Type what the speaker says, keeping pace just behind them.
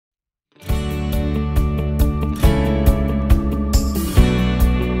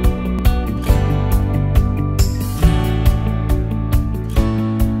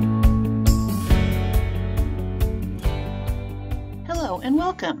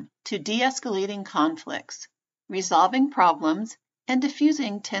Welcome to De-Escalating Conflicts, Resolving Problems and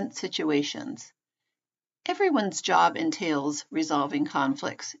Diffusing Tense Situations. Everyone's job entails resolving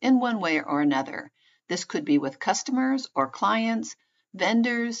conflicts in one way or another. This could be with customers or clients,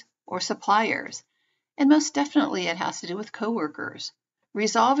 vendors or suppliers, and most definitely it has to do with coworkers.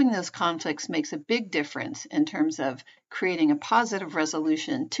 Resolving those conflicts makes a big difference in terms of creating a positive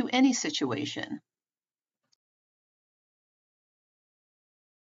resolution to any situation.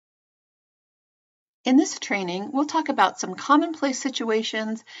 In this training, we'll talk about some commonplace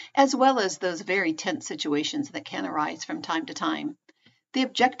situations as well as those very tense situations that can arise from time to time. The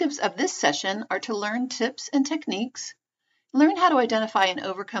objectives of this session are to learn tips and techniques, learn how to identify and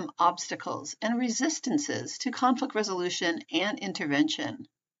overcome obstacles and resistances to conflict resolution and intervention.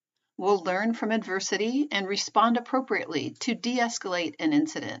 We'll learn from adversity and respond appropriately to de-escalate an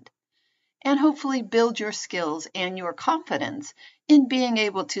incident, and hopefully build your skills and your confidence in being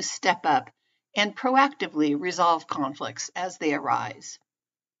able to step up and proactively resolve conflicts as they arise.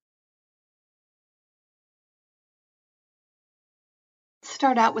 Let's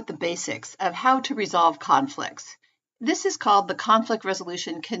start out with the basics of how to resolve conflicts. This is called the conflict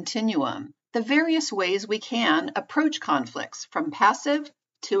resolution continuum, the various ways we can approach conflicts from passive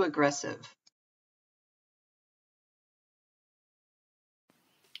to aggressive.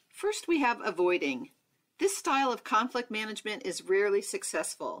 First, we have avoiding. This style of conflict management is rarely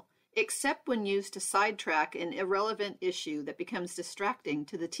successful, except when used to sidetrack an irrelevant issue that becomes distracting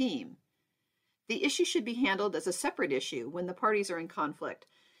to the team. The issue should be handled as a separate issue when the parties are in conflict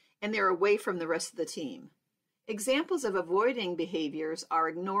and they're away from the rest of the team. Examples of avoiding behaviors are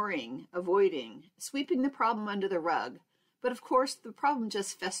ignoring, avoiding, sweeping the problem under the rug, but of course the problem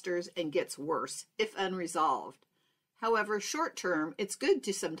just festers and gets worse if unresolved. However, short term, it's good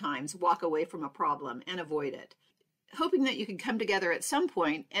to sometimes walk away from a problem and avoid it, hoping that you can come together at some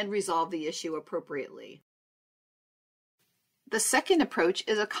point and resolve the issue appropriately. The second approach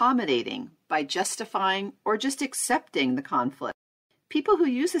is accommodating by justifying or just accepting the conflict. People who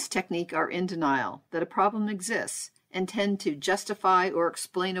use this technique are in denial that a problem exists and tend to justify or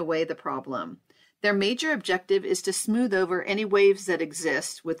explain away the problem. Their major objective is to smooth over any waves that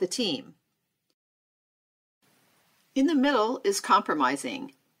exist with the team. In the middle is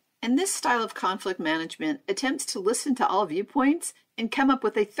compromising. And this style of conflict management attempts to listen to all viewpoints and come up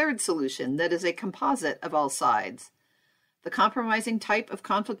with a third solution that is a composite of all sides. The compromising type of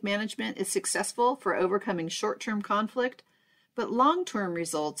conflict management is successful for overcoming short-term conflict, but long-term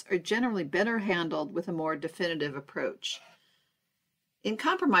results are generally better handled with a more definitive approach. In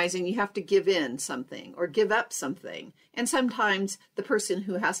compromising, you have to give in something or give up something, and sometimes the person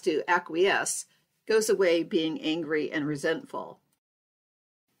who has to acquiesce goes away being angry and resentful.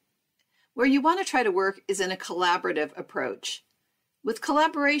 Where you want to try to work is in a collaborative approach. With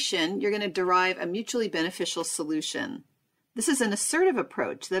collaboration, you're going to derive a mutually beneficial solution. This is an assertive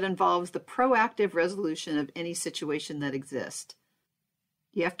approach that involves the proactive resolution of any situation that exists.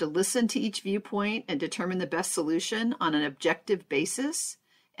 You have to listen to each viewpoint and determine the best solution on an objective basis,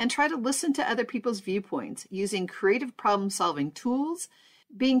 and try to listen to other people's viewpoints using creative problem-solving tools,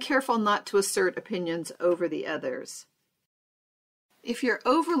 being careful not to assert opinions over the others. If you're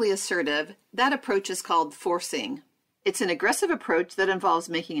overly assertive, that approach is called forcing. It's an aggressive approach that involves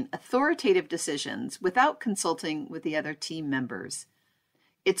making authoritative decisions without consulting with the other team members.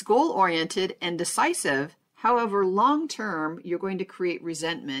 It's goal-oriented and decisive. However, long-term, you're going to create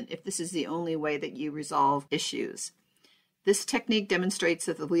resentment if this is the only way that you resolve issues. This technique demonstrates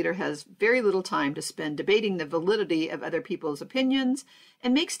that the leader has very little time to spend debating the validity of other people's opinions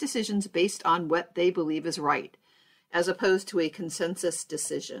and makes decisions based on what they believe is right, as opposed to a consensus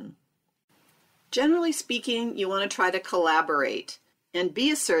decision. Generally speaking, you want to try to collaborate and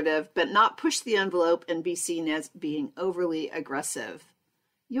be assertive, but not push the envelope and be seen as being overly aggressive.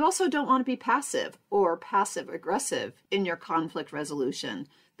 You also don't want to be passive or passive-aggressive in your conflict resolution.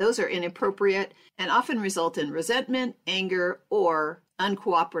 Those are inappropriate and often result in resentment, anger, or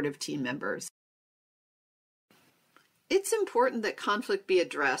uncooperative team members. It's important that conflict be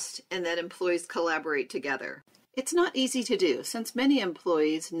addressed and that employees collaborate together. It's not easy to do, since many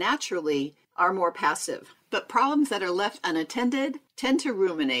employees naturally are more passive, but problems that are left unattended tend to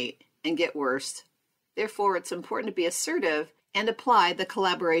ruminate and get worse. Therefore, it's important to be assertive and apply the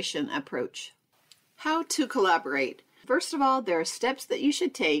collaboration approach. How to collaborate? First of all, there are steps that you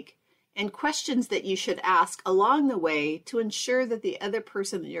should take and questions that you should ask along the way to ensure that the other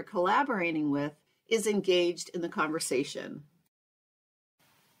person that you're collaborating with is engaged in the conversation.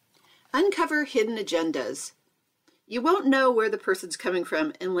 Uncover hidden agendas. You won't know where the person's coming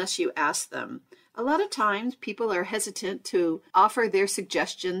from unless you ask them. A lot of times people are hesitant to offer their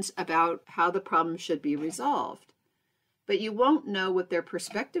suggestions about how the problem should be resolved. But you won't know what their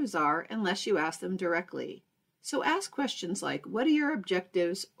perspectives are unless you ask them directly. So ask questions like, what are your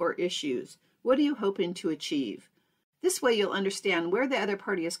objectives or issues? What are you hoping to achieve? This way you'll understand where the other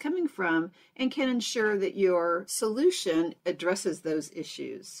party is coming from and can ensure that your solution addresses those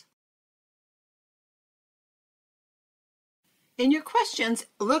issues. In your questions,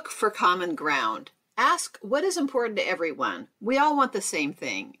 look for common ground. Ask what is important to everyone. We all want the same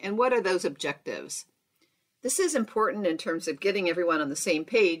thing, and what are those objectives? This is important in terms of getting everyone on the same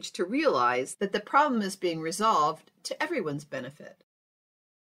page to realize that the problem is being resolved to everyone's benefit.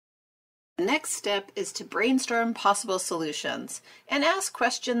 The next step is to brainstorm possible solutions and ask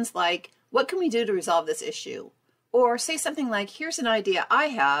questions like, what can we do to resolve this issue? Or say something like, here's an idea I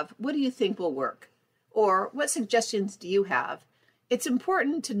have, what do you think will work? Or what suggestions do you have? It's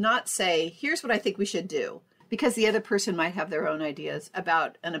important to not say, here's what I think we should do, because the other person might have their own ideas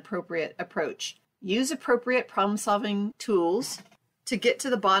about an appropriate approach. Use appropriate problem-solving tools to get to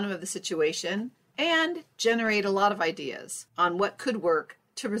the bottom of the situation and generate a lot of ideas on what could work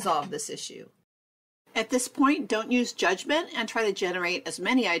to resolve this issue. At this point, don't use judgment and try to generate as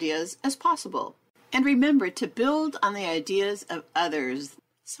many ideas as possible. And remember to build on the ideas of others.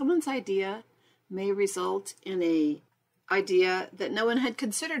 Someone's idea may result in an idea that no one had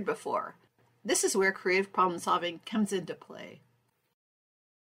considered before. This is where creative problem solving comes into play.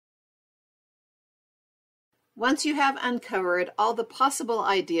 Once you have uncovered all the possible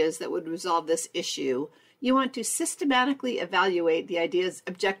ideas that would resolve this issue, you want to systematically evaluate the ideas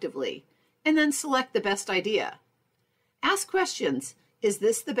objectively, and then select the best idea. Ask questions, is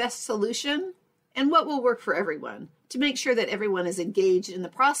this the best solution? And what will work for everyone, to make sure that everyone is engaged in the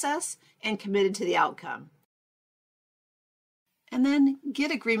process and committed to the outcome. And then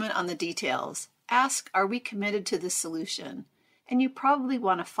get agreement on the details. Ask, are we committed to this solution? And you probably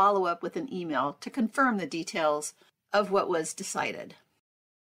want to follow up with an email to confirm the details of what was decided.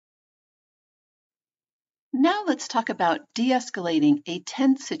 Now let's talk about de-escalating a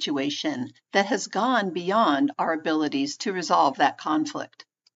tense situation that has gone beyond our abilities to resolve that conflict.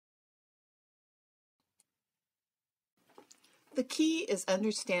 The key is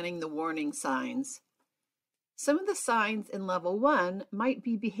understanding the warning signs. Some of the signs in level 1 might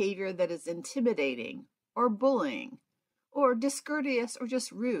be behavior that is intimidating, or bullying, or discourteous or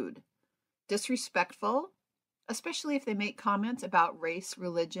just rude, disrespectful, especially if they make comments about race,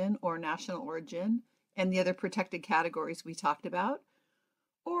 religion, or national origin, and the other protected categories we talked about,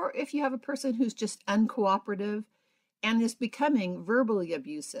 or if you have a person who's just uncooperative and is becoming verbally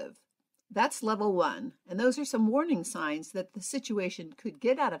abusive. That's level 1, and those are some warning signs that the situation could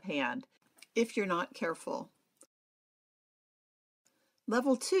get out of hand if you're not careful.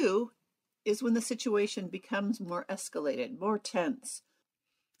 Level 2 is when the situation becomes more escalated, more tense.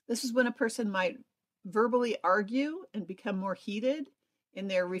 This is when a person might verbally argue and become more heated in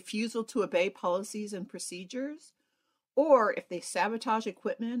their refusal to obey policies and procedures, or if they sabotage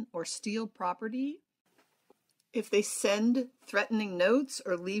equipment or steal property, if they send threatening notes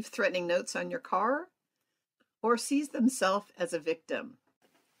or leave threatening notes on your car, or sees themselves as a victim.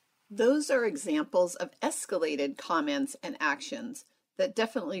 Those are examples of escalated comments and actions that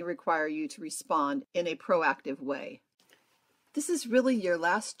definitely require you to respond in a proactive way. This is really your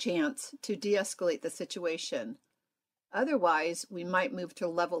last chance to de-escalate the situation. Otherwise, we might move to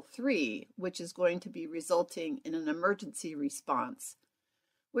level 3, which is going to be resulting in an emergency response,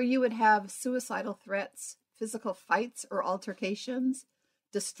 where you would have suicidal threats, physical fights or altercations,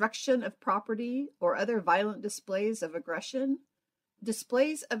 destruction of property or other violent displays of aggression,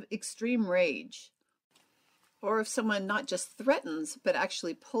 displays of extreme rage, or if someone not just threatens, but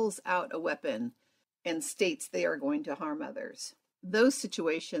actually pulls out a weapon and states they are going to harm others. Those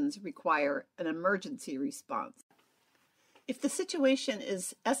situations require an emergency response. If the situation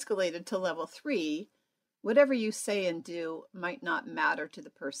is escalated to level 3, whatever you say and do might not matter to the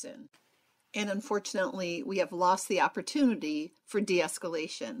person. And unfortunately, we have lost the opportunity for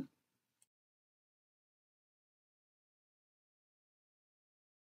de-escalation.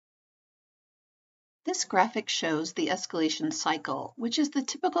 This graphic shows the escalation cycle, which is the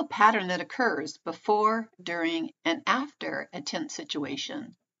typical pattern that occurs before, during, and after a tense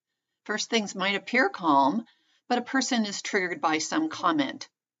situation. First, things might appear calm, but a person is triggered by some comment.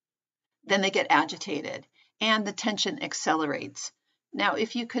 Then they get agitated, and the tension accelerates. Now,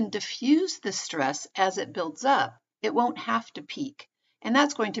 if you can diffuse the stress as it builds up, it won't have to peak, and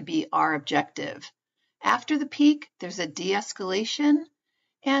that's going to be our objective. After the peak, there's a de-escalation,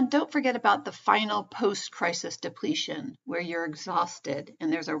 and don't forget about the final post-crisis depletion, where you're exhausted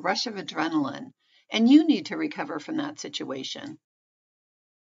and there's a rush of adrenaline, and you need to recover from that situation.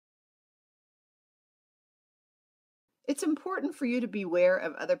 It's important for you to be aware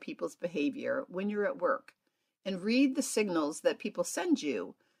of other people's behavior when you're at work and read the signals that people send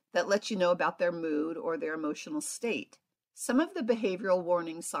you that let you know about their mood or their emotional state. Some of the behavioral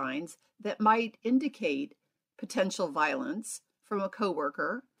warning signs that might indicate potential violence from a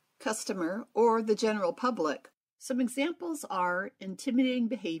coworker, customer, or the general public. Some examples are intimidating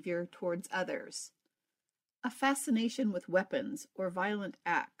behavior towards others, a fascination with weapons or violent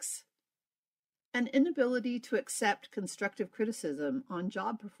acts, an inability to accept constructive criticism on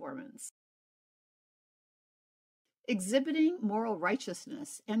job performance, exhibiting moral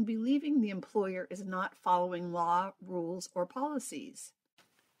righteousness and believing the employer is not following law, rules, or policies,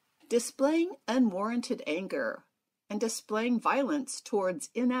 displaying unwarranted anger and displaying violence towards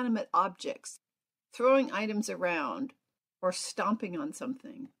inanimate objects, throwing items around, or stomping on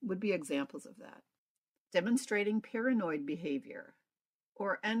something would be examples of that. Demonstrating paranoid behavior,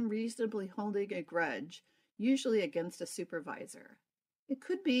 or unreasonably holding a grudge, usually against a supervisor. It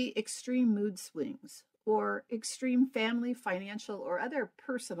could be extreme mood swings, or extreme family, financial, or other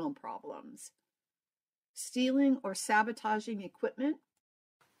personal problems. Stealing or sabotaging equipment.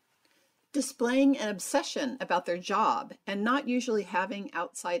 Displaying an obsession about their job and not usually having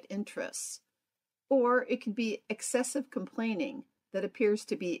outside interests. Or it could be excessive complaining that appears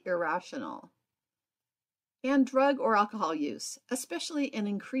to be irrational. And drug or alcohol use, especially an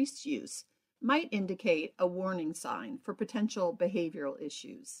increased use, might indicate a warning sign for potential behavioral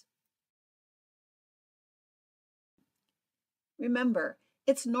issues. Remember,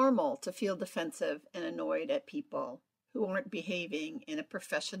 it's normal to feel defensive and annoyed at people who aren't behaving in a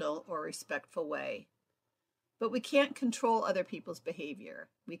professional or respectful way. But we can't control other people's behavior.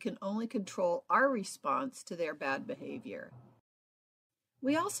 We can only control our response to their bad behavior.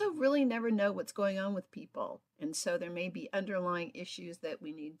 We also really never know what's going on with people, and so there may be underlying issues that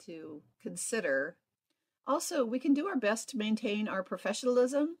we need to consider. Also, we can do our best to maintain our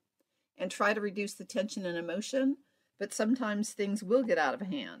professionalism and try to reduce the tension and emotion, but sometimes things will get out of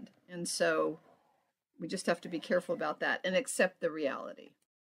hand, and so we just have to be careful about that and accept the reality.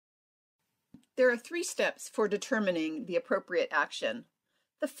 There are 3 steps for determining the appropriate action.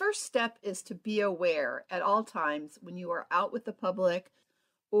 The first step is to be aware at all times when you are out with the public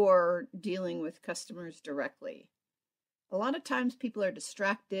or dealing with customers directly. A lot of times people are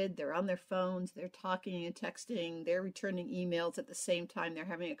distracted, they're on their phones, they're talking and texting, they're returning emails at the same time they're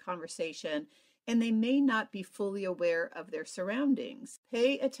having a conversation, and they may not be fully aware of their surroundings.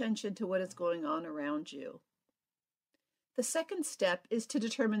 Pay attention to what is going on around you. The second step is to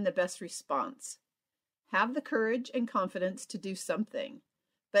determine the best response. Have the courage and confidence to do something,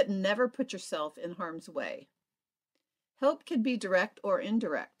 but never put yourself in harm's way. Help can be direct or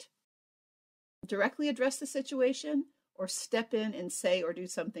indirect. Directly address the situation or step in and say or do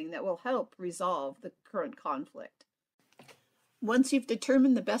something that will help resolve the current conflict. Once you've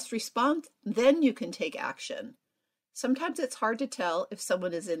determined the best response, then you can take action. Sometimes it's hard to tell if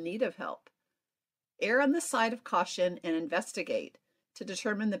someone is in need of help. Err on the side of caution and investigate to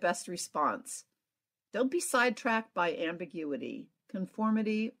determine the best response. Don't be sidetracked by ambiguity,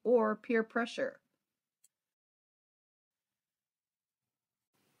 conformity, or peer pressure.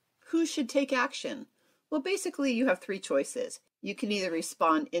 Who should take action? Well, basically, you have 3 choices. You can either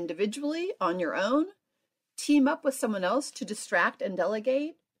respond individually on your own, team up with someone else to distract and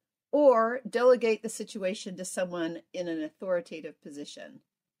delegate, or delegate the situation to someone in an authoritative position.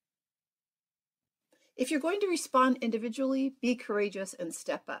 If you're going to respond individually, be courageous and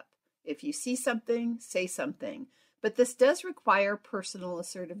step up. If you see something, say something. But this does require personal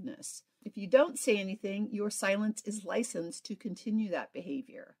assertiveness. If you don't say anything, your silence is licensed to continue that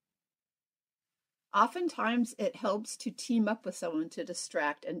behavior. Oftentimes, it helps to team up with someone to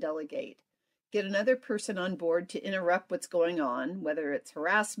distract and delegate. Get another person on board to interrupt what's going on, whether it's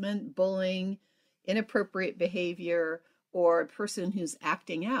harassment, bullying, inappropriate behavior, or a person who's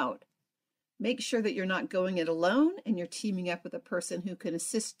acting out. Make sure that you're not going it alone and you're teaming up with a person who can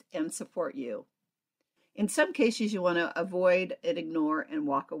assist and support you. In some cases, you want to avoid and ignore and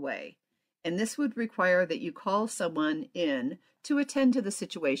walk away. And this would require that you call someone in to attend to the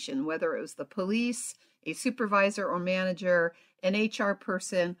situation, whether it was the police, a supervisor or manager, an HR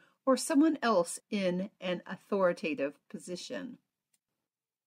person, or someone else in an authoritative position.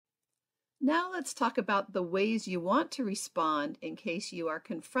 Now let's talk about the ways you want to respond in case you are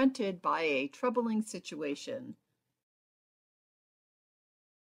confronted by a troubling situation.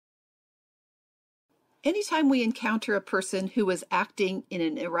 Anytime we encounter a person who is acting in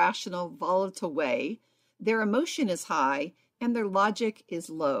an irrational, volatile way, their emotion is high and their logic is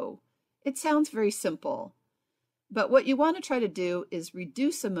low. It sounds very simple, but what you want to try to do is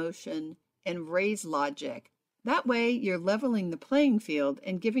reduce emotion and raise logic. That way, you're leveling the playing field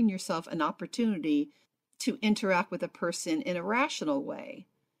and giving yourself an opportunity to interact with a person in a rational way.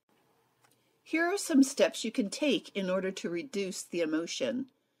 Here are some steps you can take in order to reduce the emotion.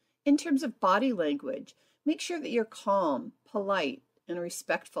 In terms of body language, make sure that you're calm, polite, and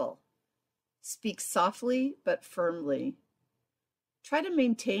respectful. Speak softly but firmly. Try to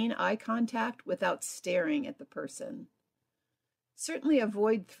maintain eye contact without staring at the person. Certainly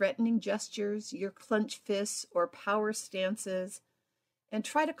avoid threatening gestures, your clenched fists, or power stances, and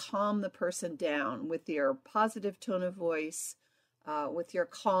try to calm the person down with your positive tone of voice, with your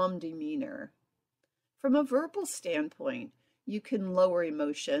calm demeanor. From a verbal standpoint, you can lower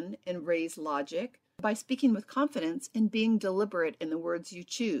emotion and raise logic by speaking with confidence and being deliberate in the words you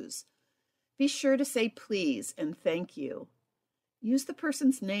choose. Be sure to say please and thank you. Use the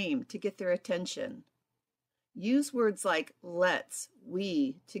person's name to get their attention. Use words like let's,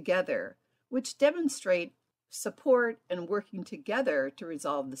 we, together, which demonstrate support and working together to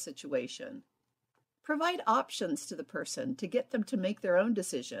resolve the situation. Provide options to the person to get them to make their own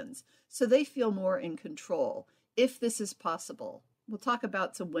decisions so they feel more in control, if this is possible. We'll talk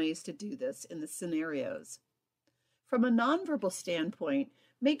about some ways to do this in the scenarios. From a nonverbal standpoint,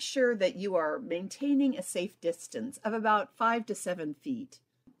 make sure that you are maintaining a safe distance of about 5 to 7 feet.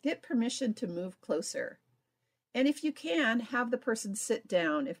 Get permission to move closer. And if you can, have the person sit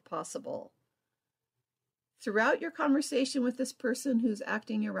down if possible. Throughout your conversation with this person who's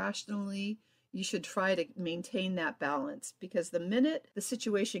acting irrationally, you should try to maintain that balance, because the minute the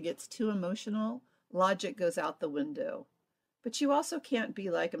situation gets too emotional, logic goes out the window. But you also can't be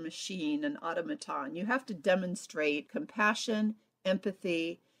like a machine, an automaton. You have to demonstrate compassion,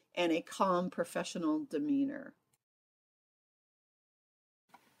 empathy, and a calm professional demeanor.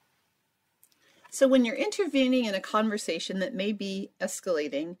 So when you're intervening in a conversation that may be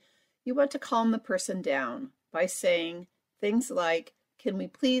escalating, you want to calm the person down by saying things like, "Can we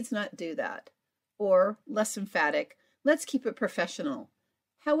please not do that?" Or, less emphatic, "Let's keep it professional."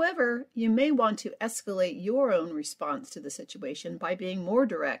 However, you may want to escalate your own response to the situation by being more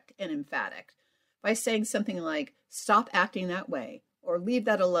direct and emphatic, by saying something like, "Stop acting that way," or "Leave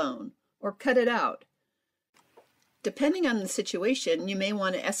that alone," or "Cut it out." Depending on the situation, you may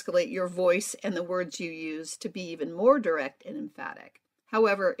want to escalate your voice and the words you use to be even more direct and emphatic.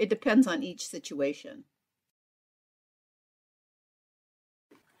 However, it depends on each situation.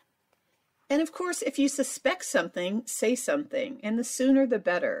 And of course, if you suspect something, say something, and the sooner the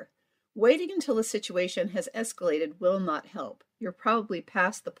better. Waiting until the situation has escalated will not help. You're probably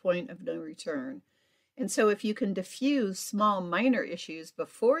past the point of no return. And so if you can diffuse small minor issues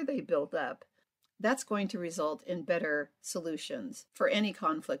before they build up, that's going to result in better solutions for any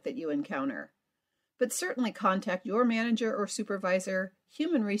conflict that you encounter. But certainly contact your manager or supervisor,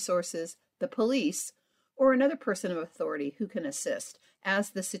 human resources, the police, or another person of authority who can assist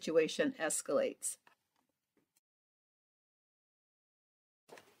as the situation escalates.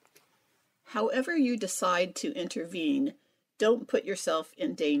 However you decide to intervene, don't put yourself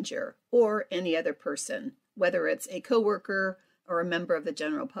in danger or any other person, whether it's a coworker or a member of the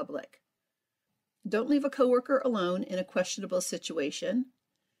general public. Don't leave a coworker alone in a questionable situation.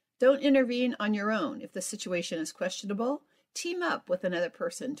 Don't intervene on your own. If the situation is questionable, team up with another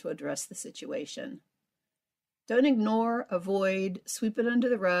person to address the situation. Don't ignore, avoid, sweep it under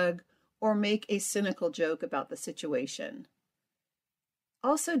the rug, or make a cynical joke about the situation.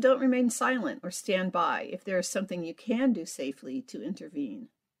 Also, don't remain silent or stand by if there is something you can do safely to intervene.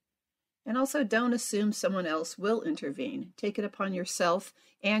 And also, don't assume someone else will intervene. Take it upon yourself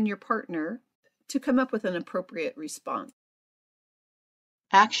and your partner to come up with an appropriate response.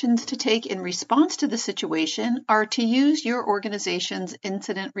 Actions to take in response to the situation are to use your organization's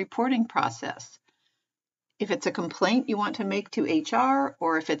incident reporting process. If it's a complaint you want to make to HR,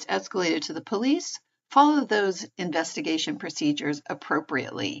 or if it's escalated to the police, follow those investigation procedures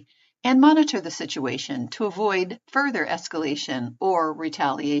appropriately and monitor the situation to avoid further escalation or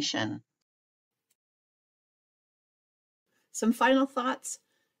retaliation. Some final thoughts.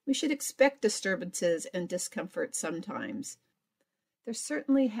 We should expect disturbances and discomfort sometimes. There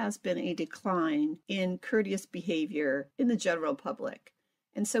certainly has been a decline in courteous behavior in the general public.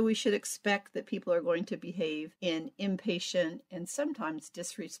 And so we should expect that people are going to behave in impatient and sometimes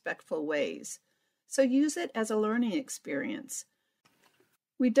disrespectful ways. So use it as a learning experience.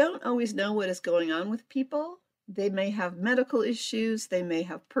 We don't always know what is going on with people. They may have medical issues, they may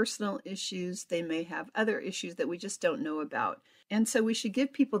have personal issues, they may have other issues that we just don't know about. And so we should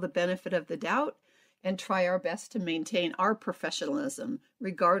give people the benefit of the doubt and try our best to maintain our professionalism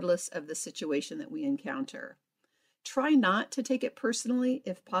regardless of the situation that we encounter. Try not to take it personally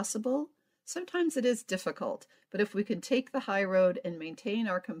if possible. Sometimes it is difficult, but if we can take the high road and maintain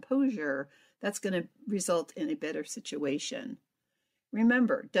our composure, that's going to result in a better situation.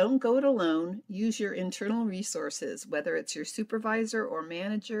 Remember, don't go it alone. Use your internal resources, whether it's your supervisor or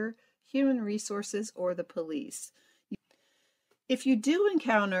manager, human resources, or the police. If you do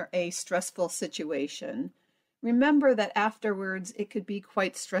encounter a stressful situation, remember that afterwards it could be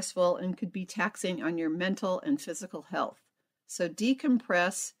quite stressful and could be taxing on your mental and physical health. So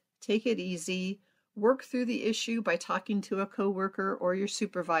decompress, take it easy, work through the issue by talking to a coworker or your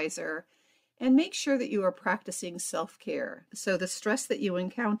supervisor, and make sure that you are practicing self-care so the stress that you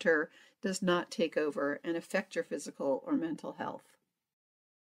encounter does not take over and affect your physical or mental health.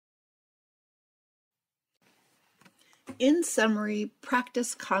 In summary,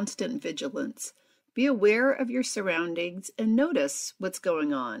 practice constant vigilance. Be aware of your surroundings and notice what's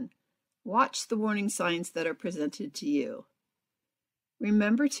going on. Watch the warning signs that are presented to you.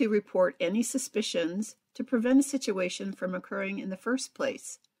 Remember to report any suspicions to prevent a situation from occurring in the first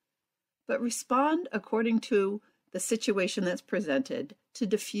place. But respond according to the situation that's presented to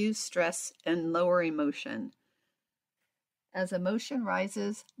diffuse stress and lower emotion. As emotion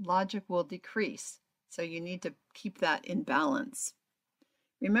rises, logic will decrease. So you need to keep that in balance.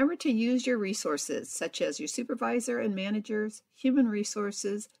 Remember to use your resources, such as your supervisor and managers, human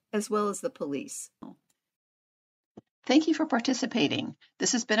resources, as well as the police. Thank you for participating.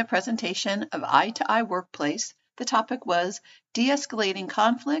 This has been a presentation of Eye to Eye Workplace. The topic was De-Escalating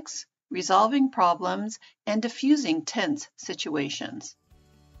Conflicts, Resolving Problems, and Diffusing Tense Situations.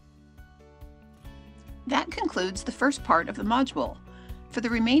 That concludes the first part of the module. For the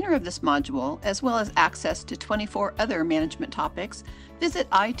remainder of this module, as well as access to 24 other management topics, visit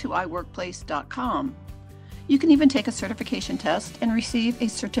eye2eyeworkplace.com. You can even take a certification test and receive a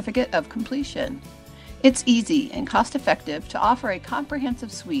certificate of completion. It's easy and cost-effective to offer a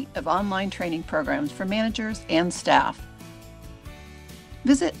comprehensive suite of online training programs for managers and staff.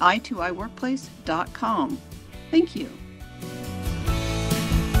 Visit eye2eyeworkplace.com. Thank you.